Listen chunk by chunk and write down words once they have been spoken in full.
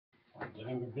Get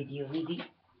in the video, Lily.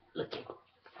 Look at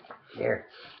there.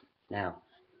 Now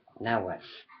what?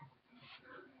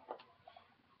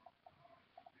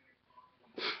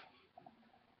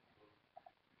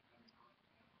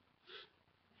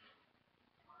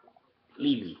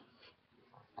 Lily,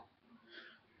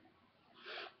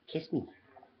 kiss me.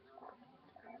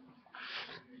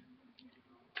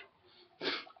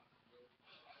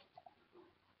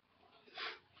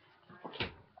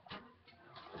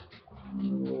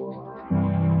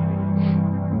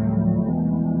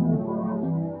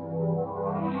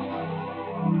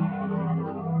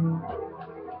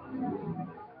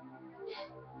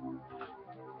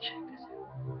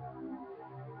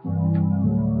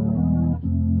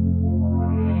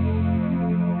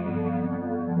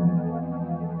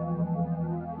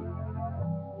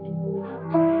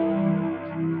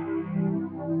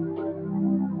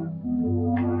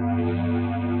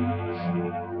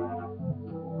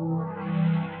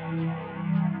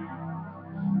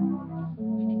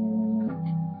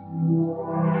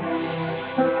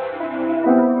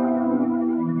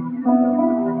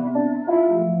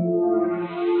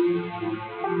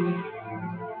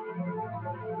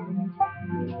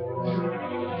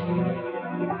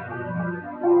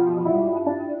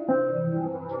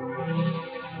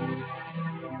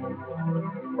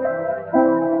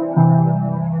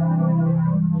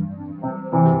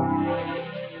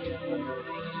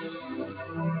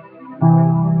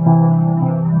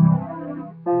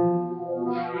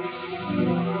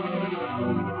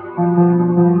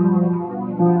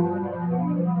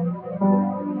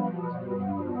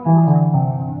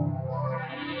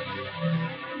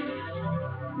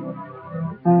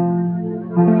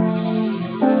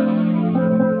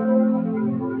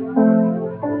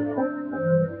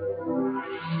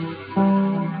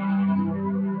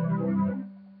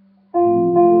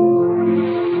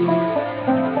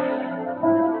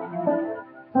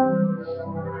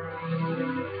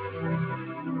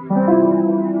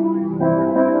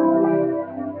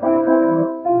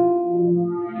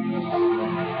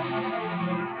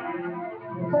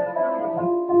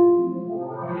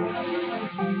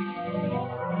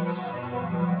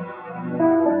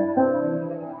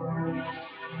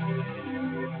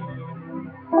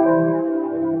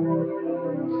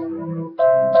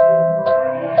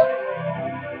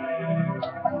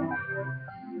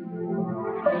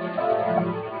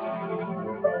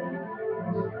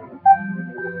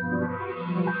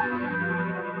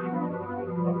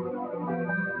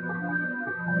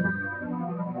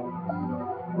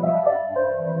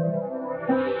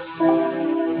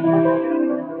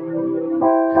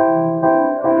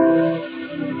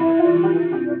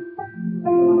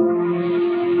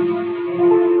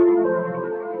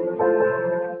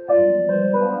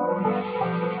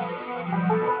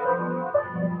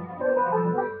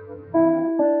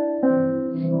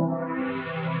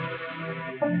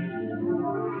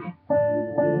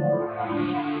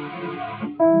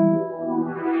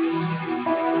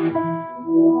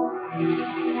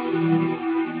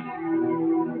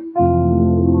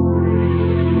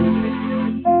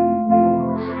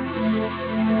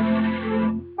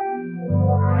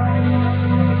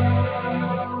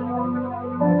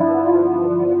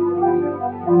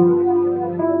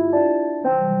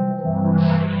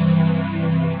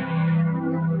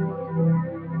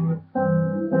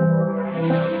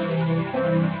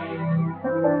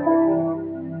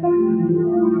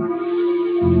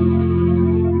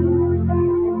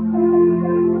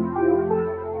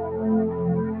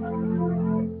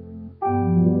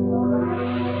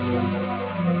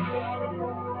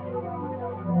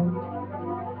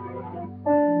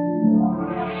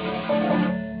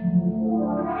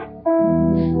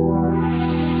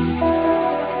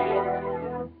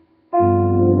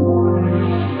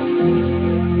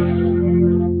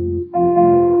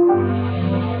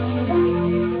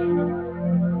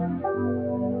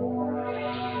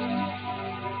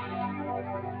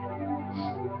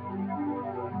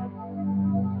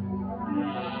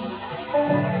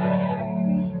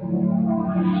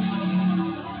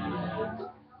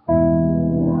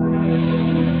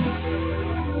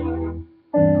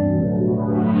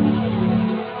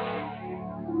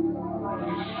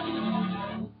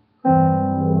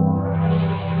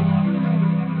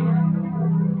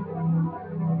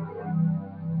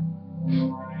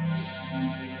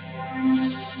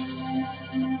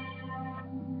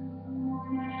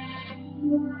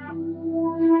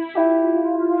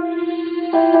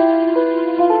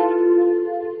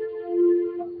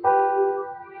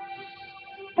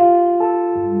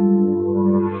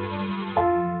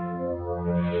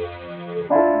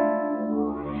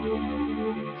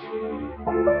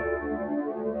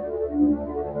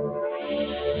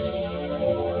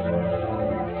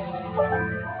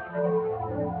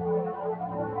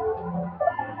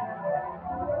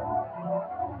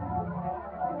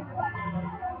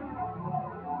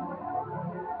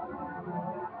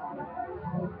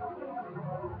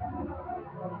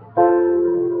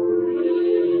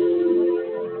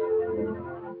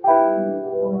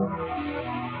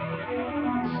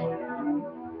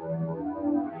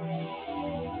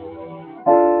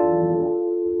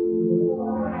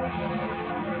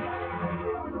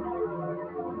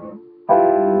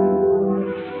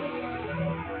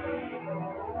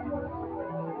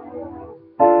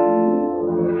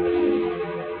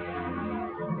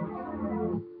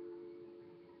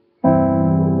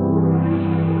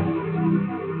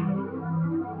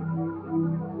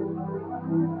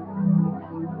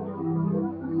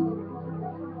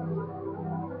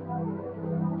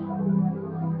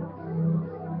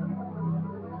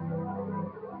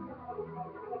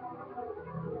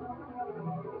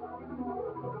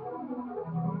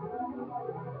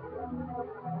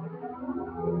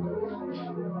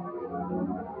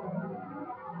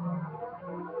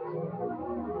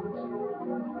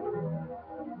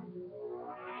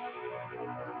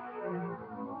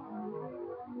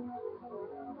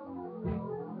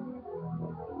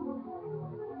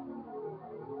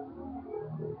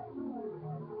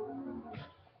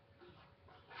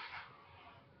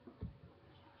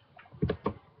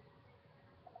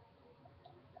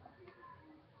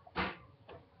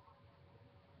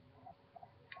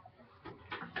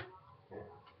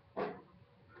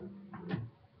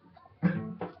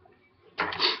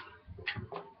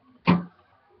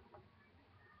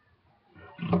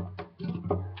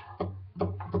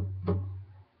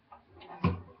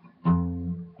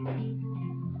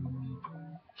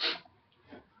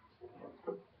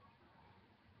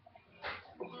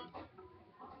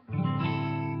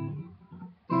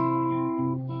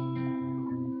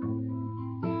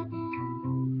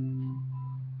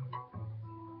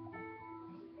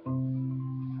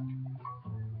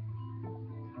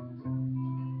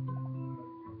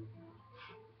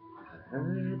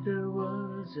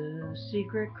 was a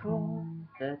secret chord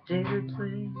that David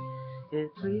played.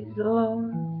 It pleased the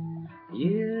Lord.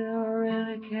 You don't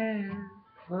really care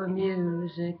for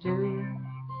music, do you?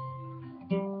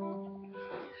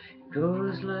 It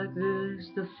goes like this: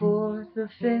 the fourth, the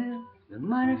fifth, the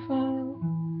minor fall,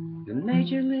 the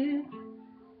major lift.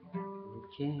 The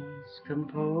kings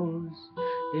compose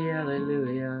the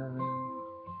Hallelujah.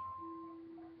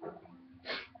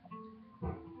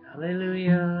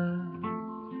 Hallelujah.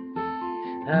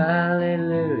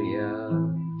 Hallelujah.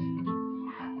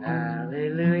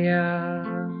 Hallelujah.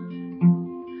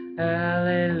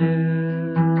 Hallelujah.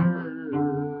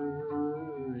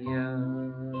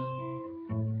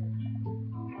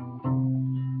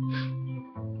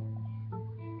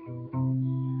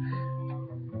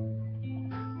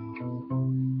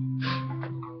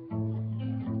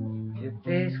 Your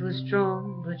faith was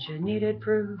strong, but you needed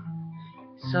proof.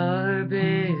 Saw her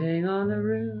bathing on the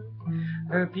roof.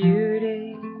 Her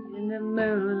beauty in the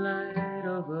moonlight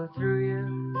overthrew you.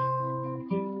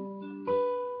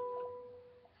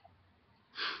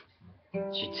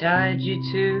 She tied you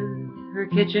to her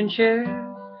kitchen chair,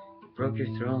 broke your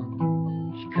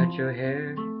throne, she cut your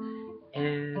hair.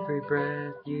 Every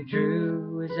breath you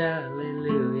drew was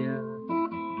hallelujah.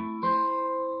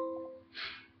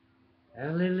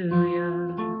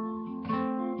 Hallelujah.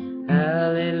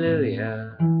 Hallelujah.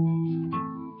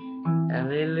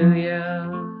 Hallelujah.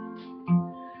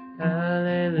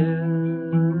 Hallelujah.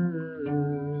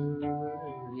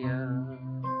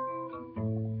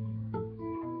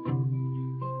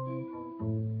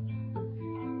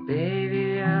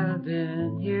 Baby, I've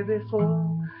been here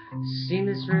before, seen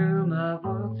this room, I've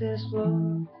walked this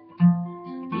floor.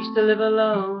 Used to live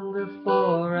alone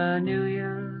before I knew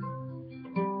you.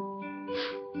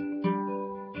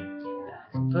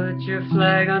 Put your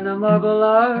flag on the marble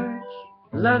arch.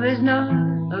 Love is not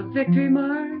a victory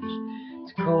march.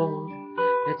 It's cold,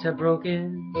 it's a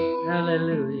broken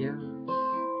hallelujah.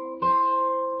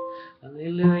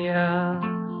 Hallelujah.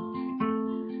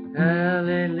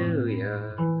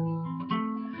 Hallelujah.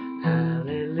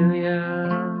 Hallelujah.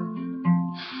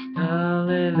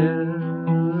 Hallelujah.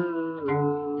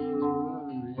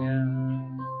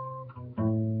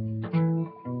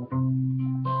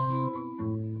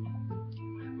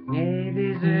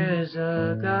 Maybe there's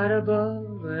a God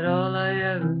above, but all I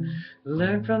ever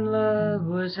learned from love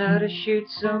was how to shoot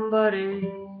somebody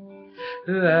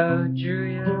who outdrew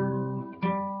you.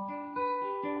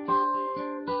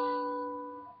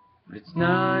 It's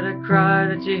not a cry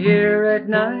that you hear at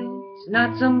night. It's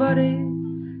not somebody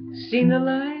who's seen the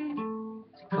light.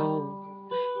 It's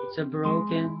cold, it's a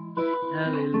broken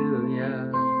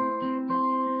hallelujah.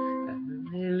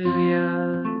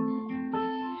 Hallelujah.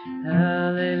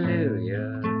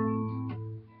 Hallelujah.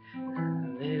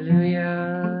 Hallelujah.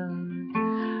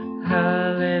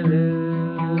 Hallelujah.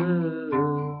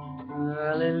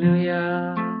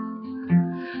 Hallelujah.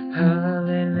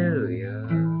 Hallelujah.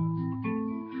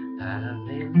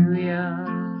 Hallelujah.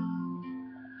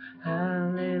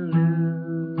 Hallelujah.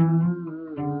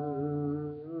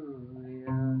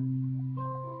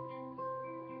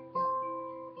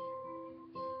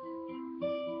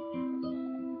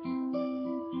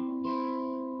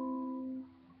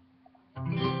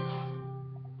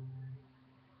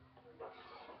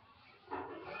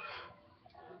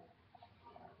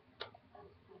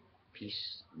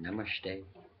 Peace. Namaste.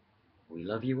 We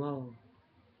love you all.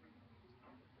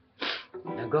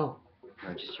 Now go.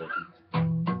 No, just joking.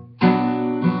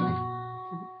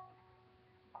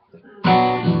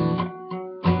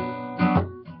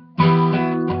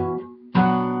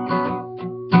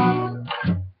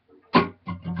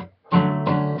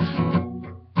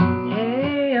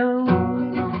 Hey, oh,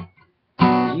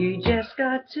 you just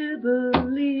got to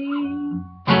believe.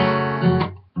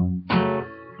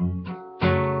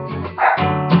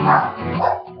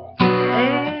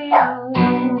 Hey, oh,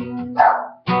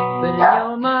 put in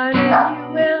your mind and you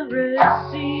will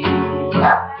receive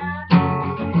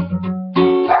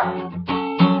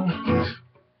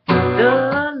the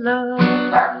love,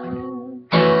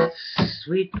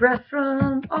 sweet breath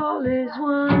from all is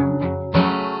one.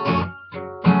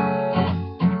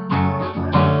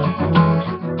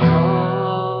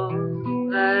 All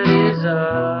that is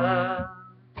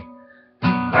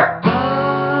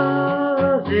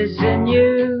above is in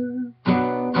you.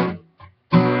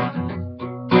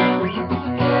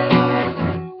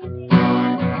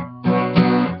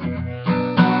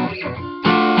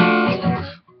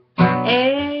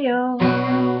 Ayo,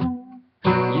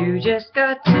 you just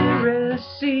got to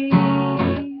receive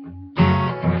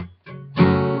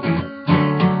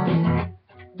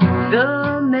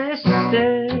the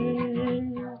message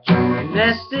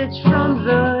message from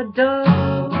the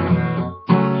dove.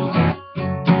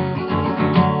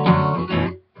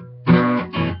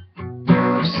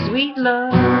 Sweet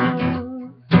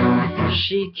love,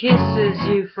 she kisses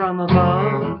you from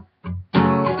above.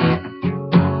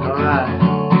 Alright.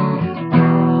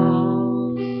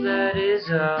 All that is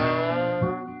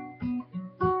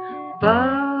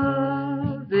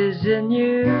above is in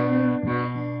you.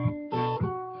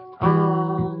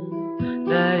 All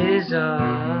that is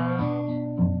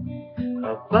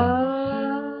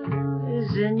above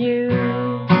is in you.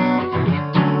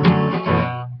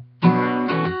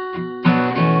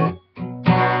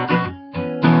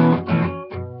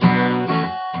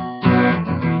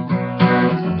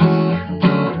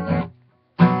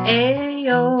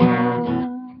 Ayo,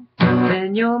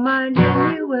 in your mind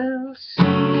and you will see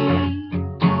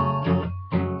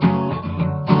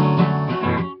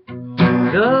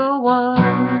the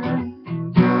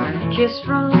one, a kiss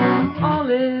from all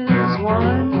is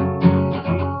one.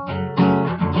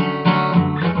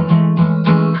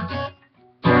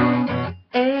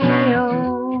 Ayo,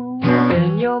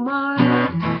 in your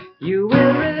mind you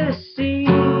will receive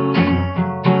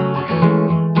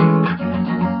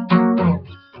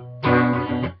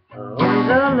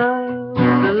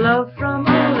the love from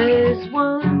all is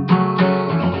one.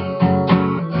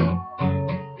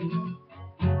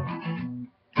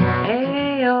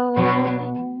 Ayo,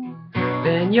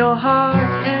 bend your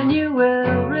heart and you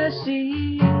will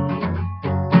receive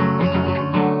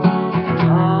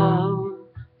all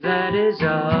that is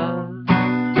above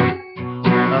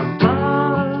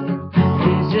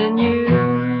is in you.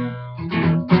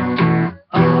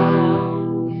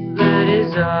 All that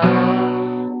is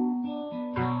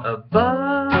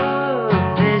above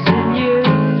is in you.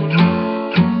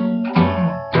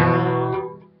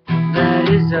 That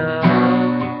is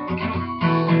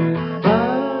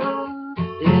above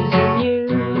is in you.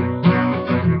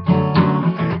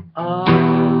 All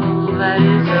that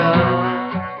is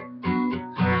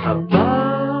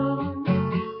above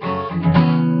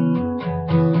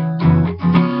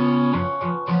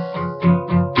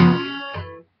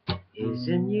is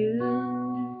in you.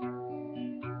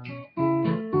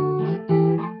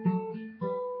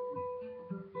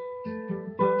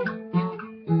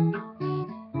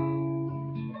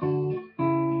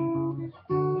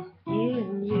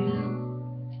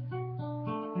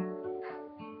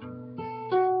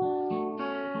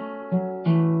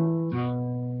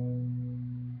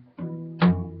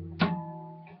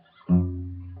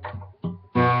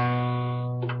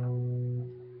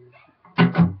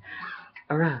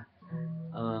 Alright,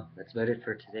 that's about it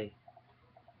for today.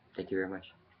 Thank you very much.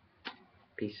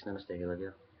 Peace, namaste, I love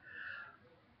you.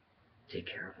 Take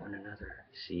care of one another.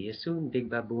 See you soon, big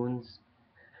baboons.